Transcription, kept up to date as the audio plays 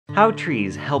How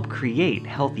trees help create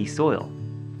healthy soil.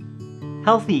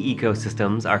 Healthy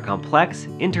ecosystems are complex,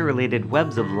 interrelated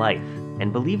webs of life,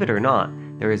 and believe it or not,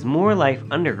 there is more life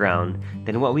underground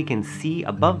than what we can see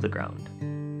above the ground.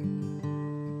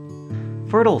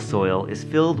 Fertile soil is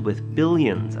filled with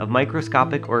billions of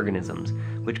microscopic organisms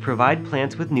which provide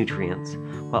plants with nutrients,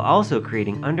 while also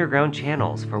creating underground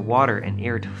channels for water and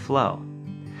air to flow.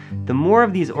 The more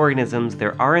of these organisms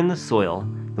there are in the soil,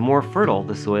 the more fertile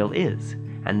the soil is,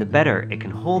 and the better it can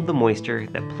hold the moisture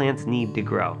that plants need to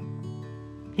grow.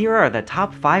 Here are the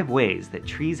top 5 ways that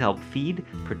trees help feed,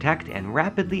 protect, and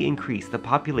rapidly increase the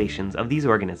populations of these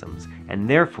organisms, and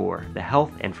therefore the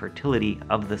health and fertility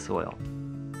of the soil.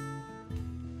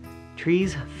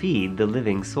 Trees feed the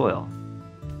living soil.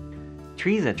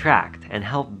 Trees attract and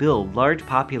help build large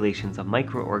populations of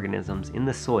microorganisms in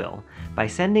the soil by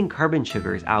sending carbon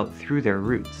sugars out through their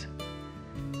roots.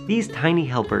 These tiny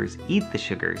helpers eat the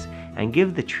sugars and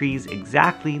give the trees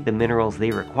exactly the minerals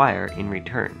they require in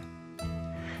return.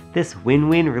 This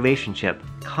win-win relationship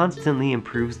constantly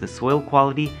improves the soil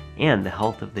quality and the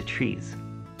health of the trees.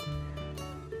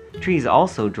 Trees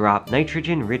also drop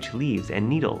nitrogen-rich leaves and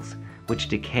needles, which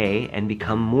decay and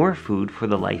become more food for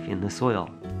the life in the soil.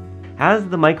 As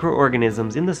the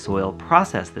microorganisms in the soil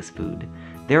process this food,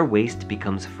 their waste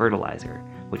becomes fertilizer,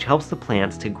 which helps the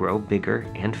plants to grow bigger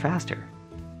and faster.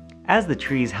 As the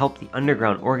trees help the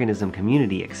underground organism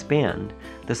community expand,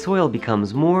 the soil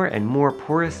becomes more and more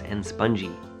porous and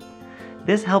spongy.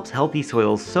 This helps healthy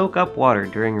soils soak up water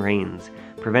during rains,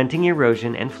 preventing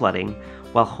erosion and flooding,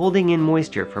 while holding in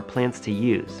moisture for plants to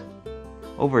use.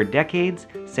 Over decades,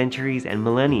 centuries, and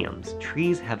millenniums,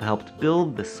 trees have helped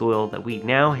build the soil that we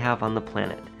now have on the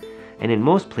planet, and in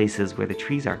most places where the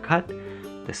trees are cut,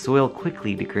 the soil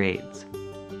quickly degrades.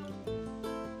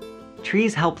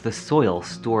 Trees help the soil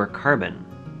store carbon.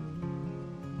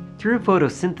 Through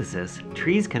photosynthesis,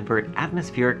 trees convert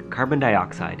atmospheric carbon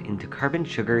dioxide into carbon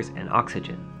sugars and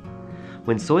oxygen.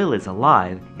 When soil is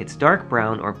alive, it's dark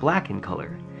brown or black in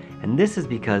color, and this is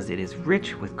because it is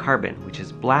rich with carbon, which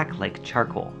is black like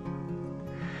charcoal.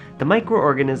 The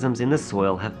microorganisms in the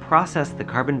soil have processed the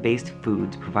carbon-based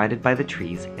foods provided by the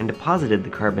trees and deposited the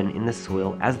carbon in the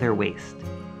soil as their waste.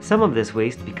 Some of this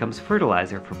waste becomes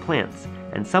fertilizer for plants,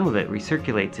 and some of it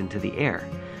recirculates into the air,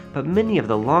 but many of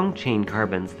the long-chain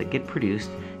carbons that get produced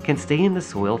can stay in the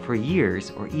soil for years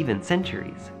or even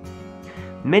centuries.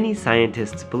 Many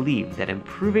scientists believe that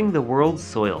improving the world's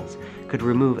soils could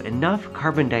remove enough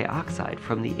carbon dioxide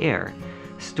from the air,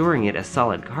 storing it as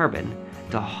solid carbon,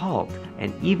 to halt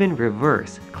and even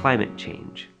reverse climate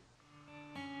change.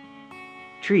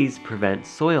 Trees prevent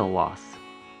soil loss.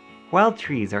 While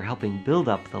trees are helping build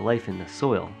up the life in the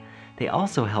soil, they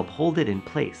also help hold it in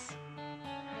place.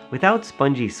 Without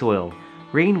spongy soil,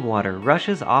 rainwater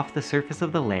rushes off the surface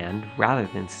of the land rather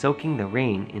than soaking the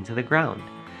rain into the ground,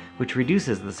 which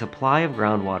reduces the supply of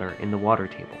groundwater in the water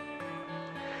table.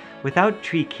 Without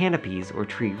tree canopies or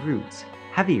tree roots,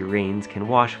 heavy rains can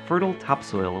wash fertile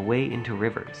topsoil away into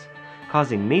rivers,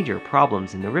 causing major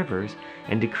problems in the rivers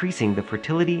and decreasing the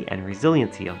fertility and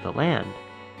resiliency of the land.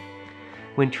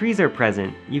 When trees are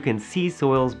present, you can see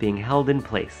soils being held in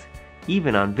place,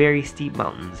 even on very steep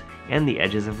mountains and the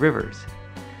edges of rivers.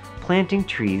 Planting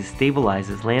trees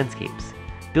stabilizes landscapes,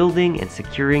 building and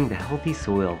securing the healthy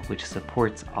soil which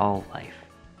supports all life.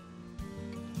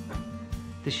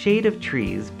 The shade of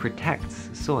trees protects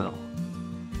soil.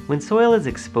 When soil is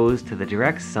exposed to the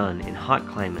direct sun in hot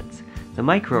climates, the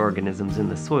microorganisms in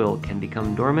the soil can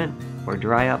become dormant or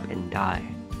dry up and die.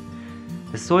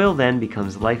 The soil then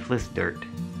becomes lifeless dirt.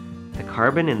 The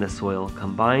carbon in the soil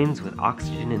combines with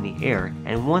oxygen in the air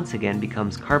and once again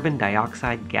becomes carbon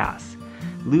dioxide gas,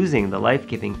 losing the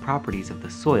life-giving properties of the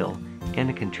soil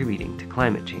and contributing to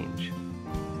climate change.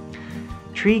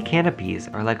 Tree canopies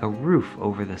are like a roof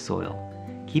over the soil,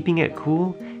 keeping it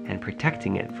cool and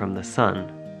protecting it from the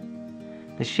sun.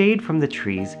 The shade from the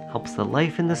trees helps the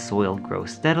life in the soil grow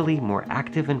steadily more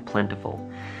active and plentiful,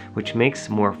 which makes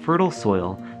more fertile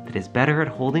soil that is better at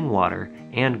holding water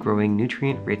and growing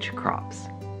nutrient-rich crops.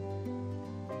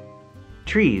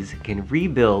 Trees can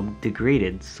rebuild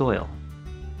degraded soil.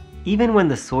 Even when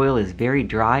the soil is very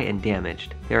dry and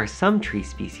damaged, there are some tree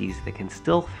species that can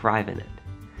still thrive in it.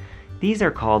 These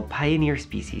are called pioneer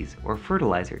species or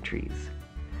fertilizer trees.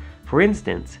 For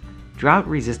instance,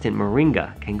 drought-resistant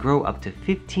moringa can grow up to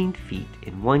 15 feet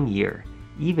in 1 year,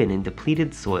 even in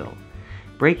depleted soil,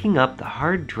 breaking up the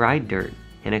hard, dry dirt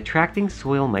and attracting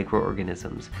soil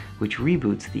microorganisms, which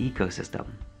reboots the ecosystem.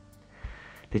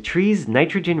 The tree's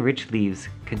nitrogen-rich leaves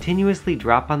continuously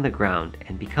drop on the ground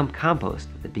and become compost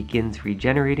that begins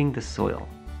regenerating the soil.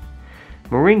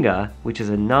 Moringa, which is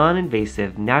a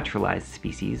non-invasive naturalized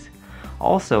species,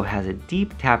 also has a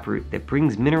deep taproot that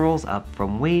brings minerals up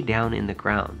from way down in the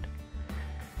ground.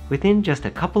 Within just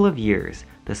a couple of years,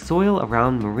 the soil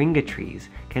around moringa trees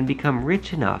can become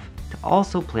rich enough to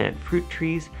also plant fruit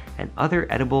trees and other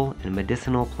edible and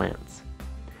medicinal plants.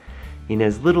 In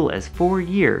as little as 4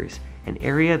 years, an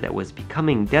area that was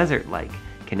becoming desert-like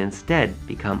can instead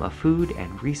become a food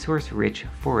and resource-rich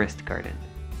forest garden.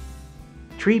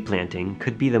 Tree planting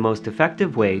could be the most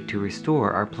effective way to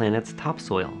restore our planet's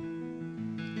topsoil.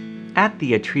 At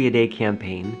the A Tree a Day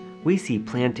campaign, we see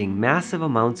planting massive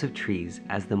amounts of trees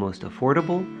as the most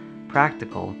affordable,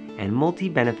 practical, and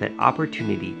multi-benefit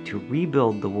opportunity to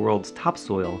rebuild the world's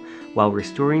topsoil while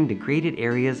restoring degraded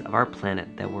areas of our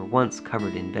planet that were once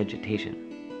covered in vegetation.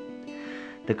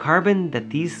 The carbon that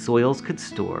these soils could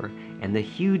store and the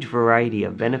huge variety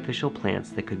of beneficial plants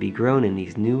that could be grown in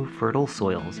these new fertile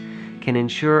soils can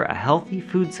ensure a healthy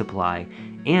food supply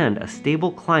and a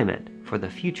stable climate for the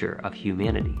future of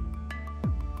humanity.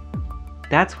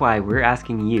 That's why we're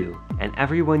asking you and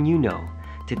everyone you know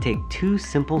to take 2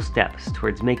 simple steps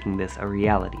towards making this a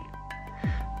reality.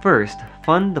 First,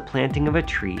 fund the planting of a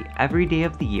tree every day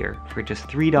of the year for just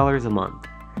 $3 a month.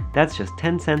 That's just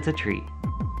 10 cents a tree.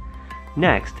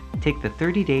 Next, take the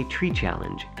 30-day tree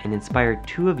challenge and inspire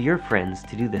 2 of your friends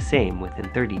to do the same within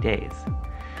 30 days.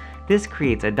 This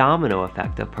creates a domino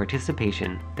effect of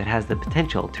participation that has the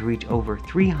potential to reach over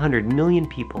 300 million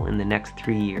people in the next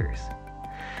 3 years.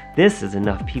 This is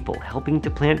enough people helping to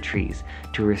plant trees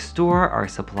to restore our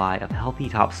supply of healthy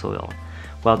topsoil,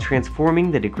 while transforming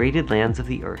the degraded lands of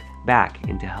the earth back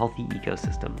into healthy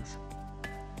ecosystems.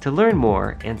 To learn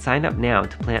more and sign up now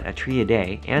to plant a tree a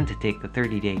day and to take the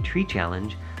 30-day tree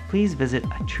challenge, please visit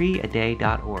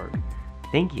atreeaday.org.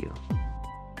 Thank you.